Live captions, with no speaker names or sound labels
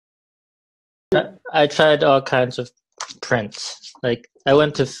I tried all kinds of prints. Like I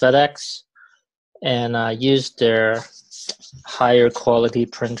went to FedEx and used their higher quality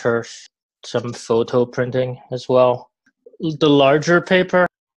printers, some photo printing as well. The larger paper.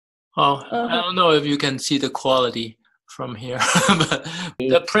 Oh, I don't know if you can see the quality from here, but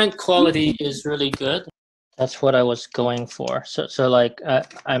the print quality is really good. That's what I was going for. So like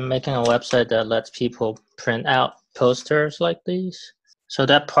I'm making a website that lets people print out posters like these. So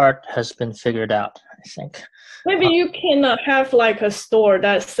that part has been figured out, I think. Maybe you can have like a store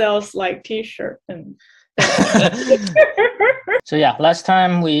that sells like t-shirts and So yeah, last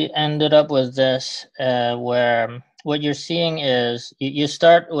time we ended up with this where what you're seeing is you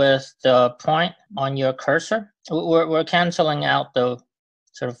start with the point on your cursor. We're canceling out the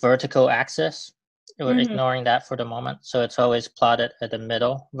sort of vertical axis. We're ignoring that for the moment. So it's always plotted at the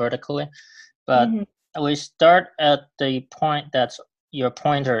middle vertically. But we start at the point that's your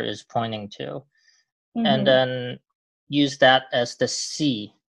pointer is pointing to. And then use that as the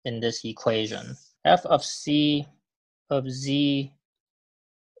C in this equation. F of C of Z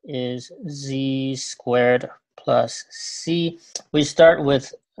is Z squared plus C. We start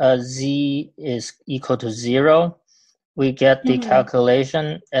with Z is equal to 0. We get the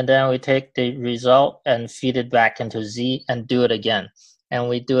calculation, and then we take the result and feed it back into Z and do it again. And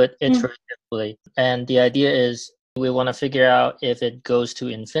we do it iteratively. And the idea is we want to figure out if it goes to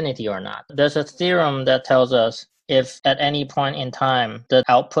infinity or not. There's a theorem that tells us if at any point in time the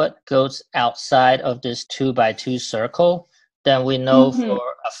output goes outside of this 2 by 2 circle, then we know for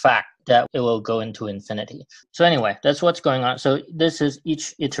a fact that it will go into infinity. So anyway, that's what's going on. So this is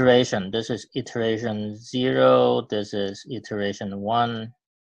each iteration. This is iteration 0, this is iteration 1,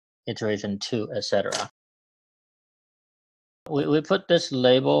 iteration 2, etc. We put this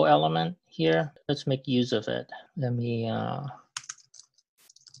label element here. Let's make use of it. Let me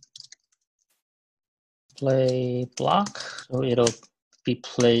play block so it'll be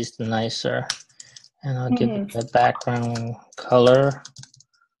placed nicer. And I'll give it a background color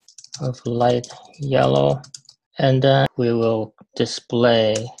of light yellow. And then we will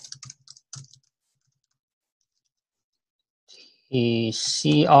display the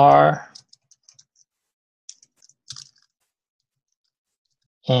CR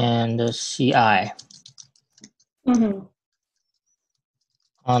and the CI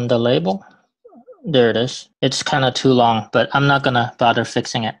on the label. There it is. It's kind of too long, but I'm not going to bother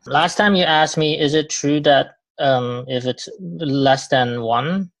fixing it. Last time you asked me, is it true that if it's less than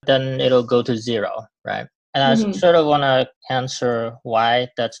 1, then it'll go to 0, right? And I sort of want to answer why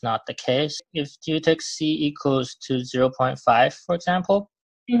that's not the case. If you take C equals to 0.5, for example,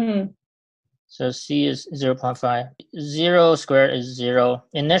 so C is 0.5. 0 squared is 0.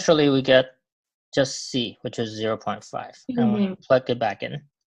 Initially, we get just C, which is 0.5, and we plug it back in.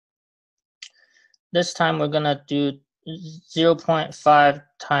 This time we're going to do 0.5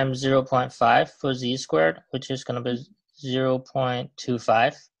 times 0.5 for Z squared, which is going to be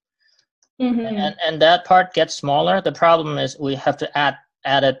 0.25. And that part gets smaller. The problem is we have to add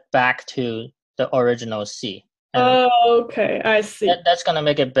it back to the original C. And okay, I see. That's going to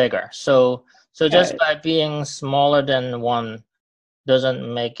make it bigger. So just by being smaller than 1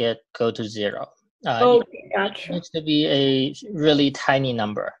 doesn't make it go to 0. Okay, gotcha. It needs to be a really tiny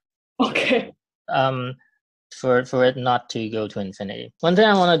number. Okay. For it not to go to infinity. One thing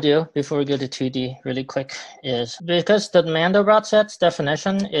I want to do before we go to 2D really quick is, because the Mandelbrot set's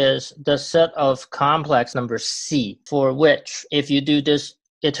definition is the set of complex numbers C, for which if you do this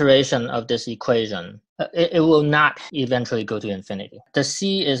iteration of this equation, it will not eventually go to infinity. The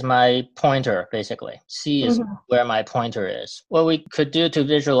C is my pointer, basically. C is where my pointer is. What we could do to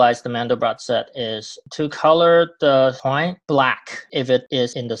visualize the Mandelbrot set is to color the point black if it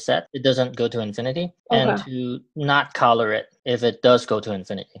is in the set, it doesn't go to infinity, and to not color it if it does go to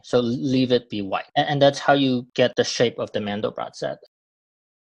infinity. So leave it be white. And that's how you get the shape of the Mandelbrot set.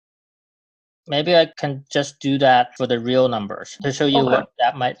 Maybe I can just do that for the real numbers to show you what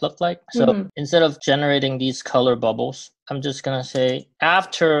that might look like. So instead of generating these color bubbles, I'm just going to say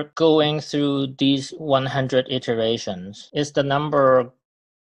after going through these 100 iterations, is the number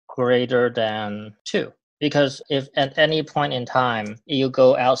greater than 2? Because if at any point in time you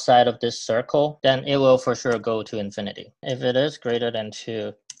go outside of this circle, then it will for sure go to infinity. If it is greater than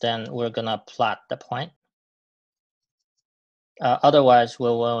 2, then we're going to plot the point. Otherwise, we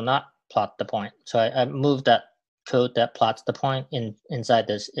will not plot the point. So I moved that code that plots the point inside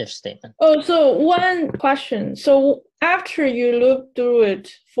this if statement. So one question. So after you loop through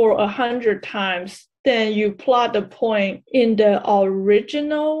it for 100 times, then you plot the point in the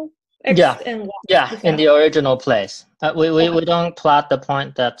original X and Y. Yeah, in the original place. We don't plot the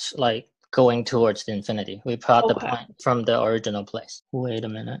point that's like going towards the infinity. We plot the Okay. point from the original place. Wait a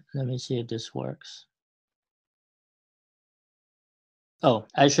minute. Let me see if this works. Oh,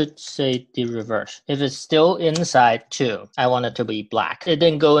 I should say the reverse. If it's still inside 2, I want it to be black. It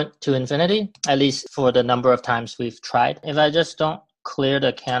didn't go to infinity, at least for the number of times we've tried. If I just don't clear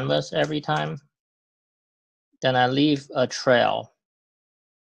the canvas every time, then I leave a trail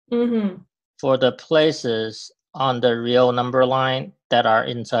for the places on the real number line that are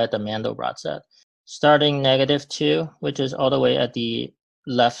inside the Mandelbrot set. Starting -2, which is all the way at the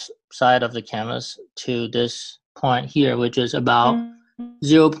left side of the canvas, to this point here, which is about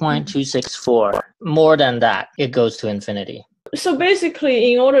 0.264. More than that, it goes to infinity. So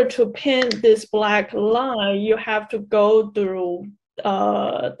basically, in order to paint this black line, you have to go through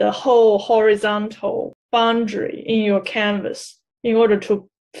the whole horizontal boundary in your canvas in order to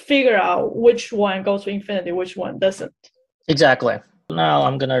figure out which one goes to infinity, which one doesn't. Exactly. Now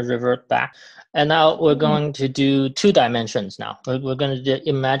I'm going to revert back. And now we're going to do 2 dimensions now. We're going to do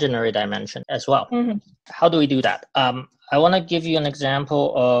imaginary dimension as well. How do we do that? I want to give you an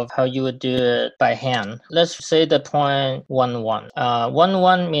example of how you would do it by hand. Let's say the point 1, 1. 1,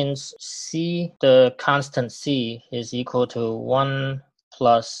 1 means c, the constant c, is equal to 1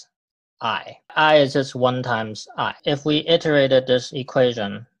 plus I. I is just 1 times I. If we iterated this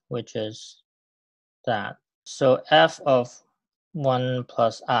equation, which is that, so f of 1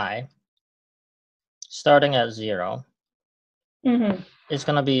 plus I, starting at 0, it's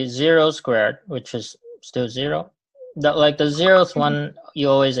going to be 0 squared, which is still 0. Like the 0th one, you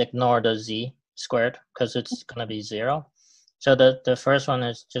always ignore the z squared because it's going to be 0. So the first one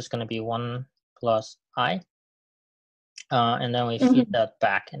is just going to be 1 plus I. And then we feed that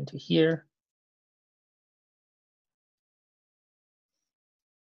back into here.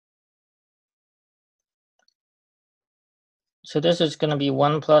 So this is going to be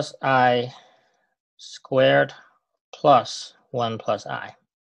 1 plus I squared plus 1 plus I.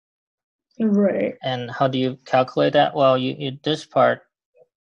 Right. And how do you calculate that? Well, you this part,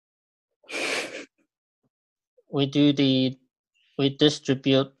 we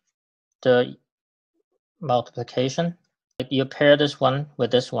distribute the multiplication. You pair this one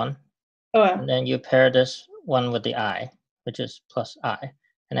with this one, and then you pair this one with the I, which is plus I,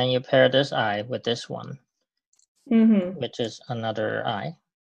 and then you pair this I with this one, which is another I,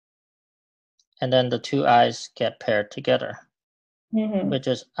 and then the 2 I's get paired together, which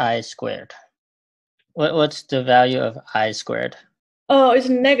is I squared. What's the value of I squared? Oh, it's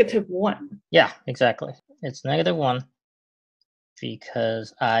 -1. Yeah, exactly. It's -1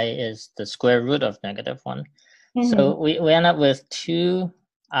 because I is the square root of -1. So we end up with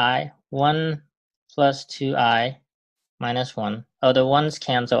 2I, 1 plus 2I minus 1. Oh, the ones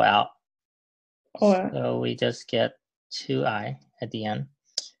cancel out. So we just get 2I at the end.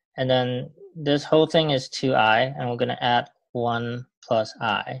 And then this whole thing is 2I, and we're going to add 1 plus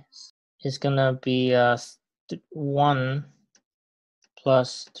I. It's going to be 1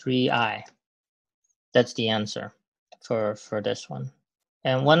 plus 3I. That's the answer for this one.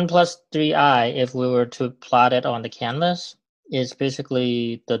 And 1 plus 3I, if we were to plot it on the canvas, is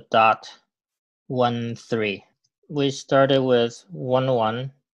basically the dot 1, 3. We started with 1,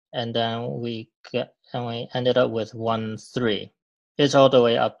 1, and then we ended up with 1, 3. It's all the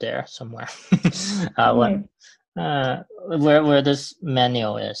way up there somewhere. Where this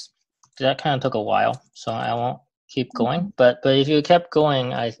manual is. That kind of took a while, so I won't keep going. But if you kept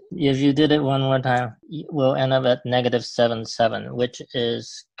going, if you did it one more time, we'll end up at -7, 7, which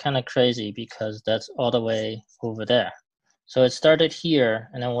is kind of crazy because that's all the way over there. So it started here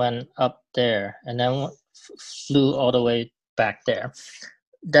and then went up there and then flew all the way back there.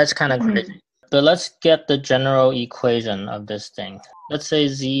 That's kind of crazy. But let's get the general equation of this thing. Let's say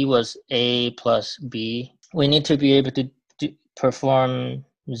z was a plus b. We need to be able to perform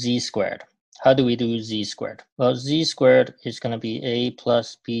z squared. How do we do z squared? Well, z squared is going to be a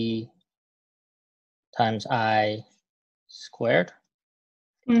plus b times I squared,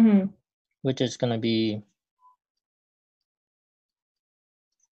 which is going to be,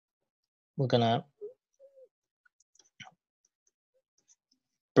 we're going to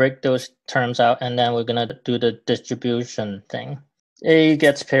break those terms out, and then we're going to do the distribution thing. A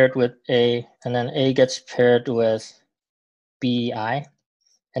gets paired with A, and then A gets paired with BI,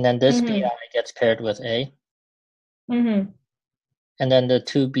 and then this BI gets paired with A. And then the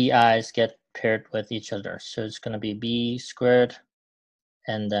 2 BIs get paired with each other. So it's going to be B squared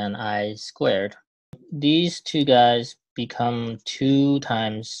and then I squared. These 2 guys become 2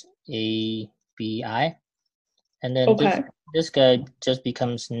 times ABI. And then this guy just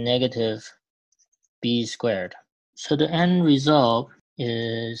becomes negative B squared. So the end result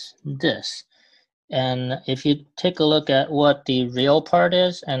is this. And if you take a look at what the real part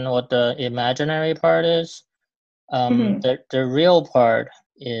is and what the imaginary part is, the real part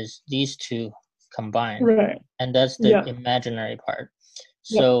is these two combined, right. and that's the imaginary part.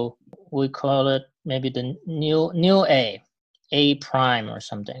 So we call it maybe the new A prime or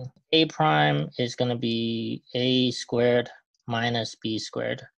something. A prime is going to be A squared minus B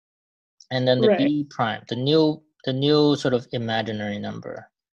squared, and then the B prime, the new sort of imaginary number,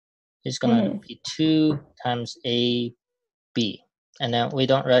 is going to be 2 times A B, and then we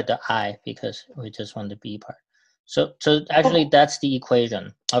don't write the I because we just want the B part. So actually that's the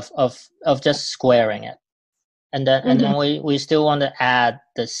equation of just squaring it, and then we still want to add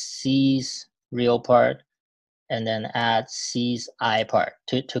the C's real part, and then add C's I part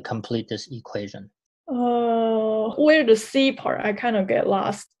to complete this equation. Where the C part? I kind of get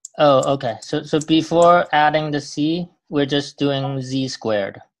lost. Oh, okay. So before adding the C, we're just doing Z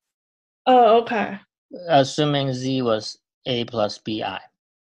squared. Oh, okay. Assuming Z was A plus BI.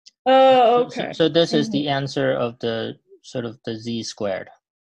 Oh, okay. So this is the answer of the sort of the Z squared.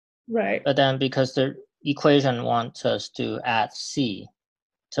 Right. But then because the equation wants us to add C,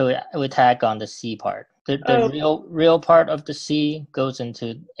 so we tag on the C part. The real part of the C goes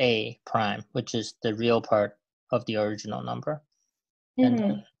into A prime, which is the real part of the original number.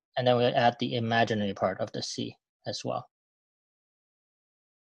 And then we add the imaginary part of the C as well.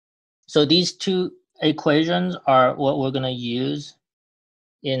 So these two equations are what we're going to use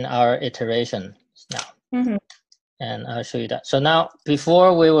in our iteration now. And I'll show you that. So now,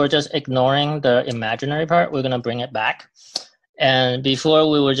 before we were just ignoring the imaginary part, we're going to bring it back. And before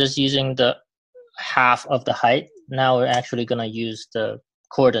we were just using the half of the height. Now we're actually going to use the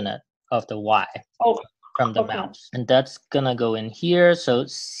coordinate of the y from the mouse. And that's going to go in here. So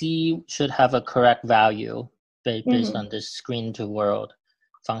C should have a correct value based on this screen to world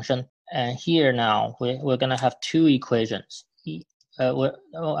function. And here now, we're going to have two equations. We're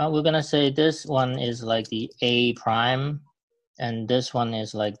going to say this one is like the A prime, and this one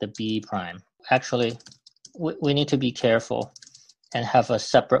is like the B prime. Actually, we need to be careful and have a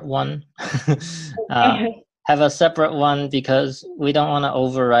separate one. Have a separate one because we don't want to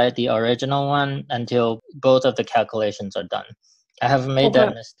override the original one until both of the calculations are done. I have made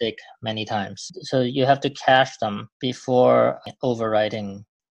that mistake many times. So you have to cache them before overriding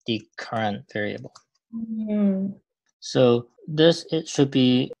the current variable. So this, it should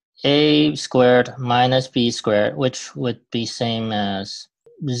be A squared minus B squared, which would be same as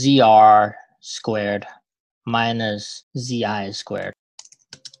ZR squared minus ZI squared.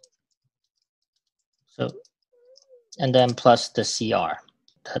 So, and then plus the CR.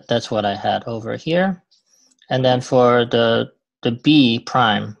 That's what I had over here. And then for the B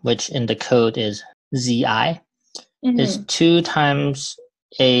prime, which in the code is ZI, is 2 times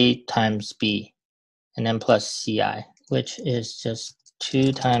A times B, and then plus CI, which is just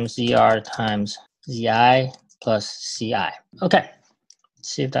 2 times ZR times ZI plus CI. Okay, let's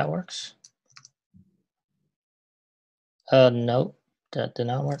see if that works. No, that did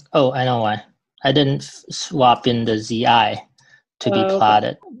not work. Oh, I know why. I didn't swap in the ZI to be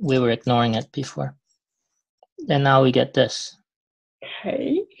plotted. We were ignoring it before. And now we get this.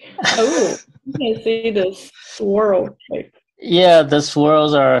 Okay. Oh, you can see the swirl shape. Yeah, the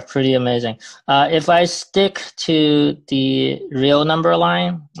swirls are pretty amazing. If I stick to the real number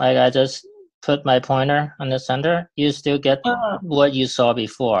line, like I just put my pointer on the center, you still get what you saw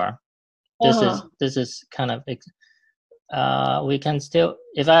before. This is kind of we can still,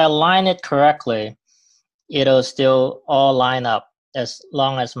 if I align it correctly, it'll still all line up as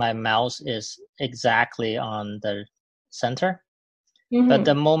long as my mouse is exactly on the center. But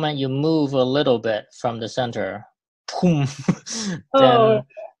the moment you move a little bit from the center, boom,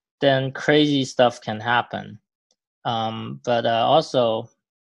 then crazy stuff can happen. But also,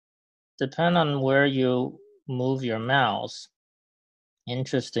 depend on where you move your mouse,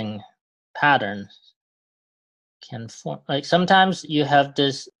 interesting patterns can form. Like sometimes you have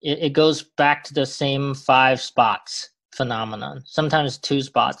this, it goes back to the same 5 spots phenomenon. Sometimes 2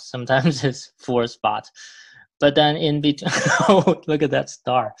 spots, sometimes it's 4 spots. But then in between, oh, look at that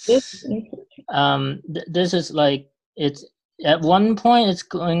star. This is like, it's at one point it's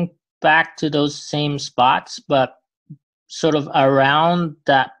going back to those same spots, but sort of around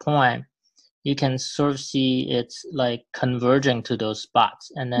that point, you can sort of see it's like converging to those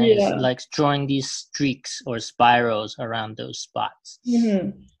spots, and then it's like drawing these streaks or spirals around those spots.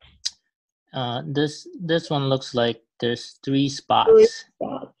 This one looks like there's 3 spots,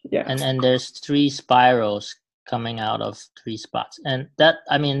 and there's 3 spirals coming out of 3 spots. And that,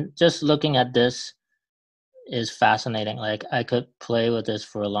 I mean, just looking at this, is fascinating. Like I could play with this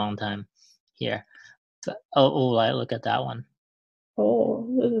for a long time here. But, look at that one. Oh,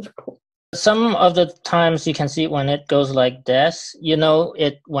 this is cool. Some of the times you can see when it goes like this, you know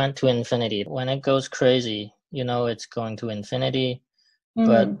it went to infinity. When it goes crazy, you know it's going to infinity.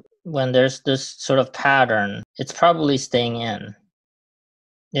 But when there's this sort of pattern, it's probably staying in.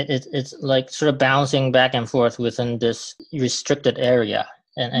 It's like sort of bouncing back and forth within this restricted area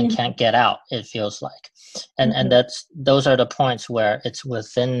and can't get out, it feels like. And those are the points where it's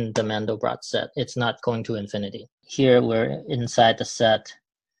within the Mandelbrot set. It's not going to infinity. Here we're inside the set,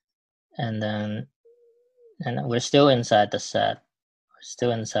 and we're still inside the set. We're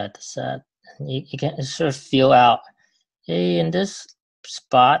still inside the set. And you can sort of feel out, hey, in this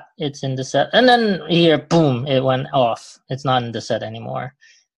spot, it's in the set. And then here, boom, it went off. It's not in the set anymore.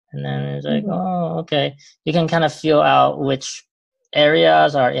 And then it's like, oh, okay. You can kind of feel out which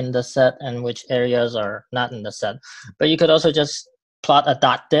areas are in the set and which areas are not in the set. But you could also just plot a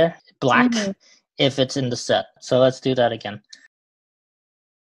dot there, black, if it's in the set. So let's do that again.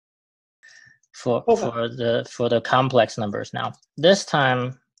 For the complex numbers now. This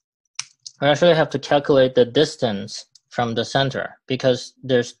time, we actually have to calculate the distance from the center because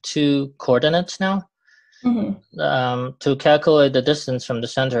there's 2 coordinates now. To calculate the distance from the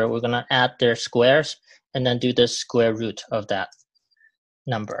center, we're going to add their squares and then do the square root of that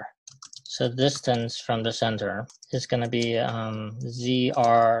number. So distance from the center is going to be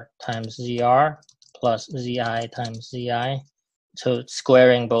ZR times ZR plus ZI times ZI. So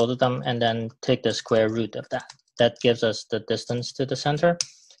squaring both of them and then take the square root of that. That gives us the distance to the center.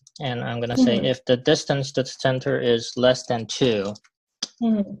 And I'm going to say if the distance to the center is less than 2,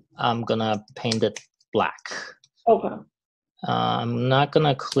 I'm going to paint it black. Okay. I'm not going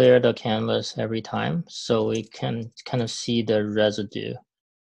to clear the canvas every time, so we can kind of see the residue.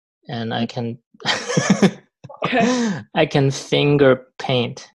 And I can I can finger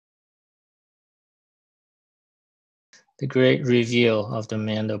paint. The great reveal of the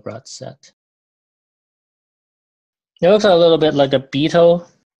Mandelbrot set. It looks a little bit like a beetle.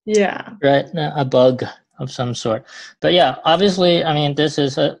 Yeah. Right? A bug of some sort. But yeah, obviously, I mean, this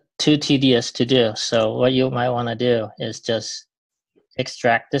is too tedious to do. So what you might want to do is just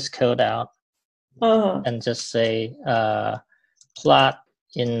extract this code out and just say plot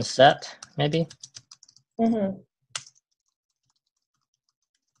in set, maybe.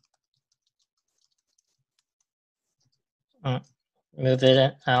 Move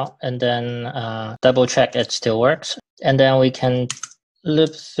it out and then double check it still works. And then we can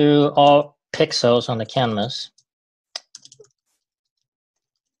loop through all pixels on the canvas.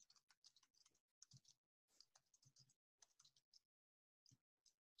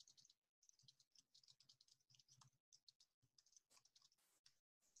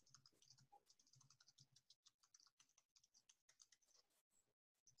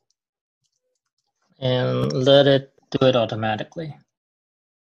 And let it do it automatically.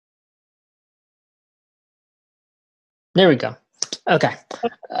 There we go. Okay.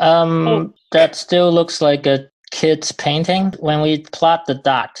 That still looks like a kid's painting. When we plot the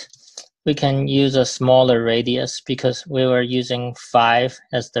dot, we can use a smaller radius because we were using 5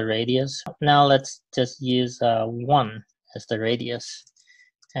 as the radius. Now let's just use 1 as the radius.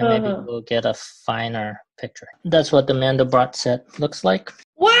 And maybe we'll get a finer picture. That's what the Mandelbrot set looks like.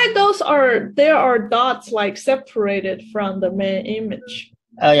 Why there are dots like separated from the main image?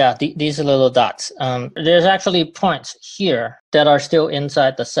 Oh yeah, these are little dots. There's actually points here that are still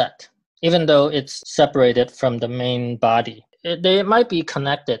inside the set, even though it's separated from the main body. They might be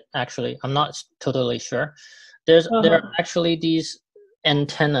connected, actually. I'm not totally sure. There are actually these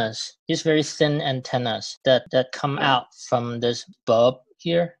antennas, these very thin antennas that come out from this bulb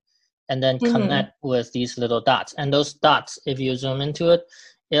here and then connect with these little dots. And those dots, if you zoom into it,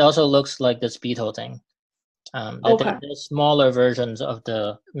 it also looks like this beetle thing. They're smaller versions of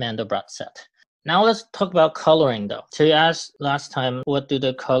the Mandelbrot set. Now let's talk about coloring though. So you asked last time, what do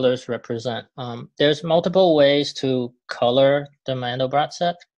the colors represent? There's multiple ways to color the Mandelbrot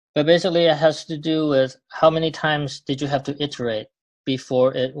set, but basically it has to do with how many times did you have to iterate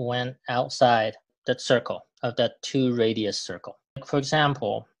before it went outside that circle of that 2 radius circle. For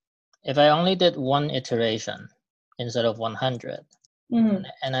example, if I only did 1 iteration instead of 100, and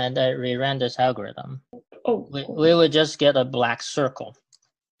I reran this algorithm, we would just get a black circle.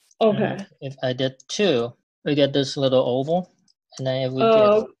 Okay. If I did 2, we get this little oval. And then if we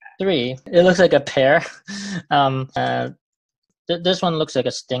did 3, it looks like a pear. This one looks like a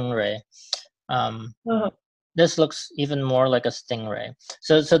stingray. this looks even more like a stingray.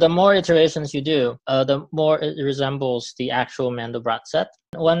 So the more iterations you do, the more it resembles the actual Mandelbrot set.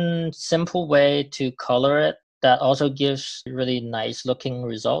 One simple way to color it that also gives really nice looking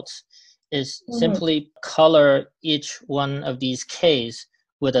results is simply color each one of these Ks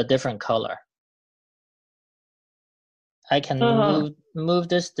with a different color. I can move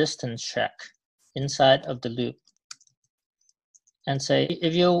this distance check inside of the loop and say,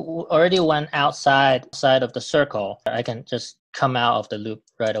 if you already went outside of the circle, I can just come out of the loop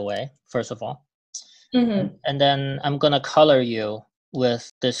right away, first of all. And then I'm going to color you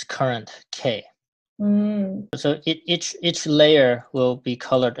with this current K. So each layer will be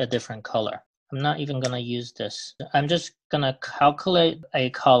colored a different color. I'm not even going to use this. I'm just going to calculate a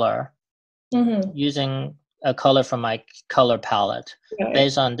color using a color from my color palette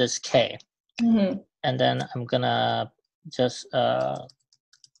based on this K. And then I'm going to just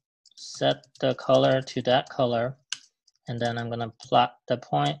set the color to that color. And then I'm going to plot the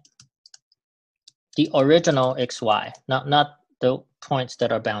point, the original XY, not the points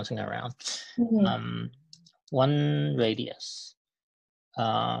that are bouncing around. 1 radius.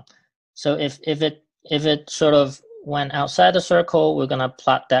 So if it sort of went outside the circle, we're gonna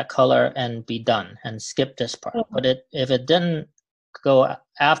plot that color and be done and skip this part. But if it didn't go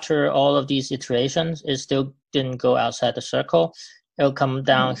after all of these iterations, it still didn't go outside the circle, it'll come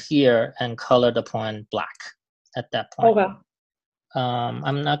down here and color the point black at that point.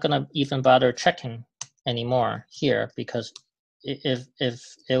 I'm not gonna even bother checking anymore here, because if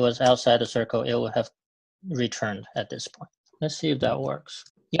it was outside the circle, it would have returned at this point. Let's see if that works.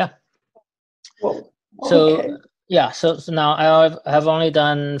 Yeah. So yeah, so now I have only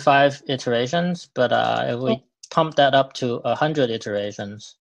done 5 iterations, but if we pump that up to 100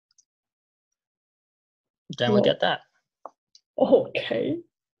 iterations, then we get that.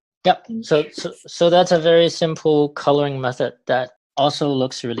 Yep. So that's a very simple coloring method that also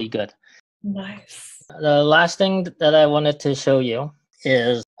looks really good. Nice. The last thing that I wanted to show you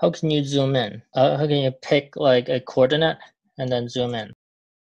is how can you zoom in? How can you pick like a coordinate and then zoom in?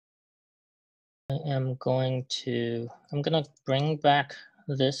 I'm gonna bring back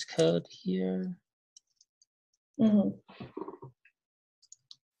this code here.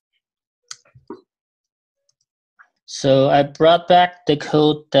 So I brought back the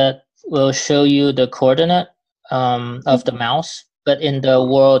code that will show you the coordinate of the mouse, but in the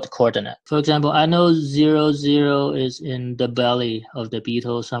world coordinate. For example, I know 0, 0 is in the belly of the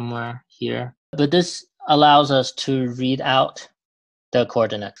beetle somewhere here, but this allows us to read out the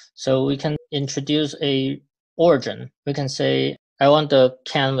coordinate. So we can introduce a origin. We can say, I want the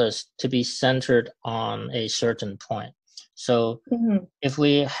canvas to be centered on a certain point. So if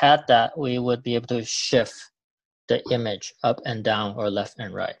we had that, we would be able to shift the image up and down or left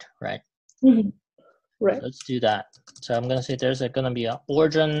and right, right? Right. So let's do that. So I'm going to say there's going to be an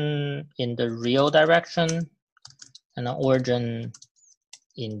origin in the real direction and an origin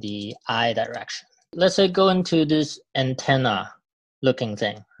in the I direction. Let's say go into this antenna looking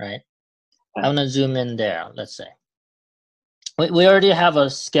thing, right? I want to zoom in there, let's say. We already have a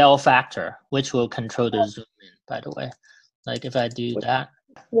scale factor, which will control the zoom in, by the way. Like if I do that,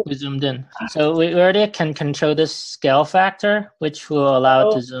 we zoomed in. So we already can control this scale factor, which will allow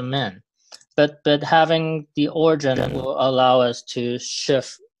it to zoom in. But having the origin will allow us to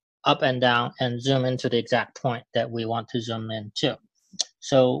shift up and down and zoom into the exact point that we want to zoom in to.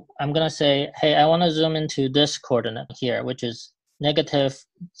 So I'm going to say, hey, I want to zoom into this coordinate here, which is negative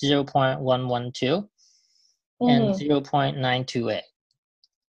 0.112 and 0.928.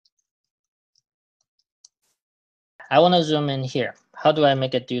 I want to zoom in here. How do I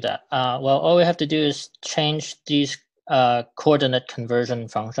make it do that? Well, all we have to do is change these coordinate conversion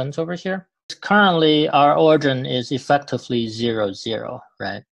functions over here. Currently, our origin is effectively 0, 0,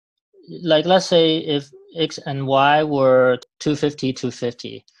 right? Like, let's say if x and y were 250,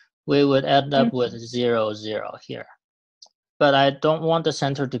 250, we would end up with 0, 0 here. But I don't want the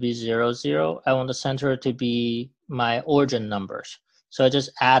center to be 0, 0. I want the center to be my origin numbers. So I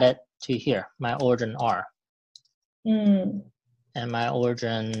just add it to here, my origin R. And my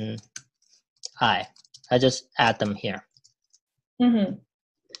origin I. I just add them here.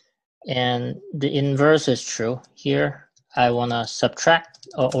 And the inverse is true. Here, I want to subtract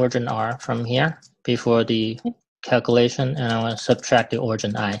origin R from here before the calculation, and I want to subtract the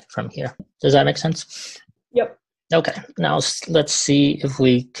origin I from here. Does that make sense? Yep. Okay, now let's see if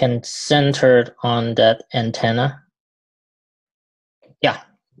we can center it on that antenna. Yeah,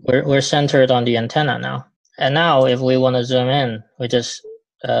 we're centered on the antenna now. And now if we want to zoom in, we just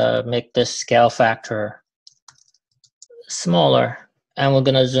make this scale factor smaller, and we're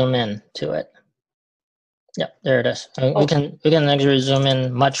going to zoom in to it. Yeah, there it is. We can actually zoom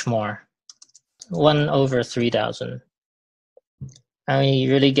in much more. 1/3000. And we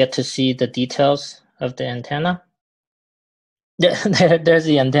really get to see the details of the antenna. There's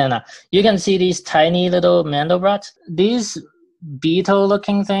the antenna. You can see these tiny little Mandelbrots. These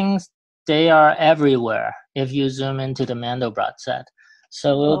beetle-looking things, they are everywhere if you zoom into the Mandelbrot set.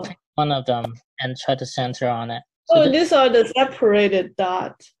 So we'll pick one of them and try to center on it. So these are the separated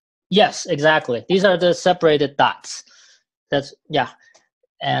dots. Yes, exactly. These are the separated dots. That's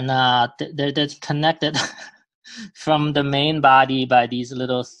and they're connected from the main body by these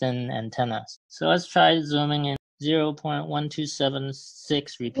little thin antennas. So let's try zooming in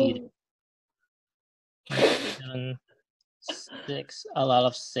 0.1276 repeating. 6, a lot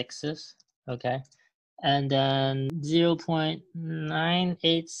of sixes. Okay. And then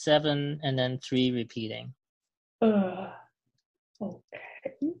 0.987 and then 3 repeating. Okay.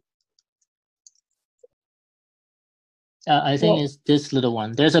 I think it's this little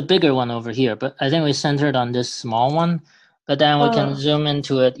one. There's a bigger one over here, but I think we centered on this small one. But then we can zoom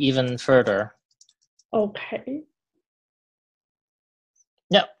into it even further. Okay.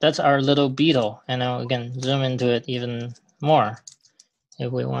 Yeah, that's our little beetle. And now we can zoom into it even more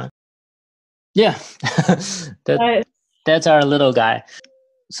if we want. Yeah, that's our little guy.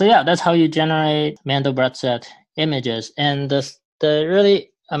 So yeah, that's how you generate Mandelbrot set images. And the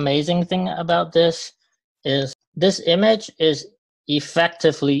really amazing thing about this is this image is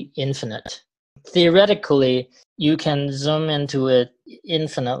effectively infinite. Theoretically, you can zoom into it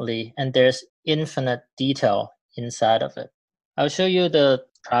infinitely, and there's infinite detail inside of it. I'll show you the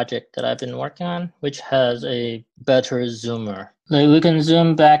project that I've been working on, which has a better zoomer. Like we can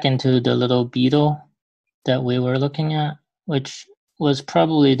zoom back into the little beetle that we were looking at, which was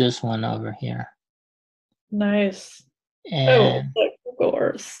probably this one over here. Nice. And like Google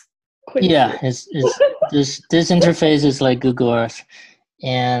Earth. Yeah, it's this interface is like Google Earth,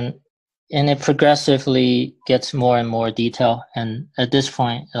 and it progressively gets more and more detail. And at this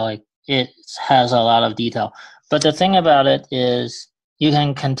point, like it has a lot of detail. But the thing about it is, you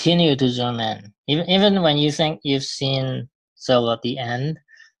can continue to zoom in, even when you think you've seen at the end.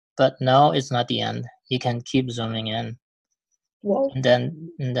 But no, it's not the end. You can keep zooming in. Whoa. And then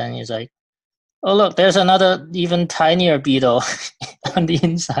it's like, oh look, there's another even tinier beetle on the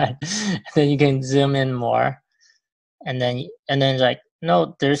inside. Then you can zoom in more, and then it's like,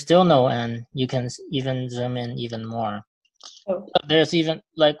 no, there's still no end. You can even zoom in even more. Oh. There's even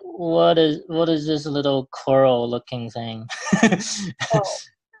like, what is this little coral looking thing? Oh.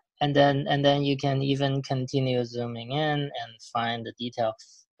 And then you can even continue zooming in and find the detail.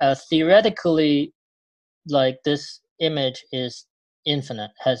 Theoretically, like this image is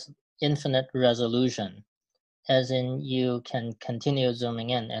infinite, has infinite resolution, as in you can continue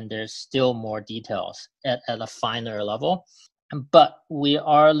zooming in and there's still more details at a finer level. But we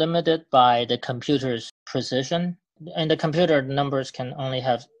are limited by the computer's precision, and the computer numbers can only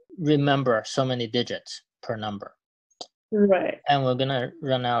remember so many digits per number. Right. And we're gonna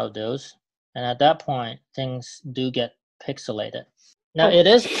run out of those. And at that point, things do get pixelated. Now, it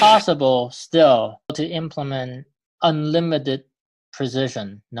is possible still to implement unlimited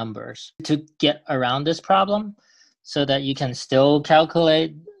precision numbers to get around this problem, so that you can still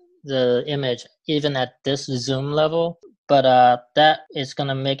calculate the image even at this zoom level. But that is going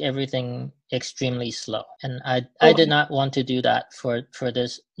to make everything extremely slow. And I did not want to do that for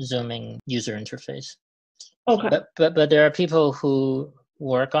this zooming user interface. Okay. But there are people who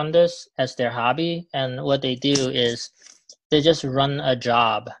work on this as their hobby, and what they do is they just run a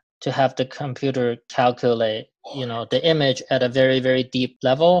job to have the computer calculate, the image at a very, very deep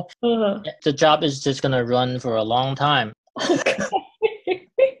level. The job is just going to run for a long time. Okay.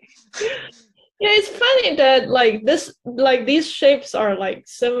 Yeah, it's funny that these shapes are like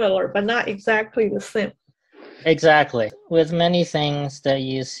similar, but not exactly the same. Exactly. With many things that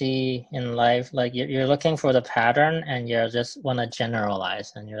you see in life, like you're looking for the pattern and you just want to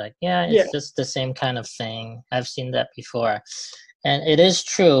generalize, and you're like, it's just the same kind of thing. I've seen that before. And it is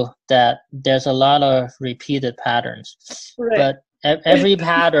true that there's a lot of repeated patterns. Right. But every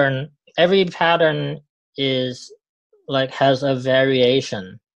pattern is has a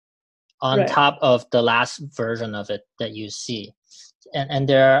variation on top of the last version of it that you see. And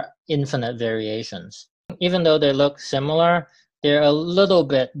there are infinite variations. Even though they look similar, they're a little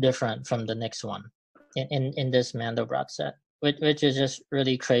bit different from the next one in this Mandelbrot set, which is just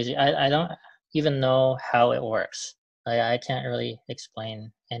really crazy. I don't even know how it works. I can't really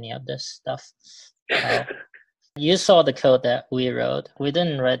explain any of this stuff. You saw the code that we wrote. We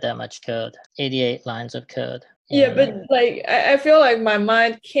didn't write that much code, 88 lines of code. Yeah, but I feel like my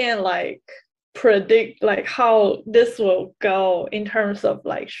mind can't predict like how this will go in terms of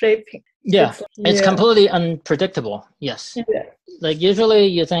like shaping. Yeah, it's completely unpredictable. Yes. Yeah. Like usually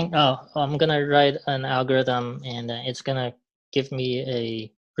you think, oh, I'm gonna write an algorithm and it's gonna give me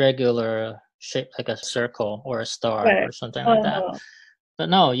a regular shape like a circle or a star Right. or something like that. But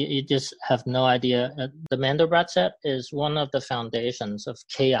no, you just have no idea. The Mandelbrot set is one of the foundations of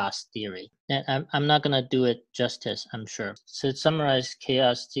chaos theory. And I'm not going to do it justice, I'm sure. So to summarize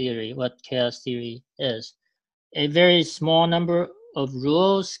chaos theory, what chaos theory is, a very small number of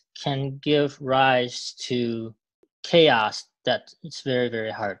rules can give rise to chaos that it's very,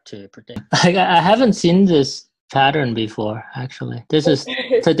 very hard to predict. I haven't seen this pattern before, actually.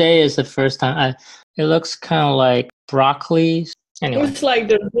 Today is the first time. It looks kind of like broccoli. Anyway. It's like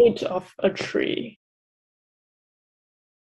the root of a tree.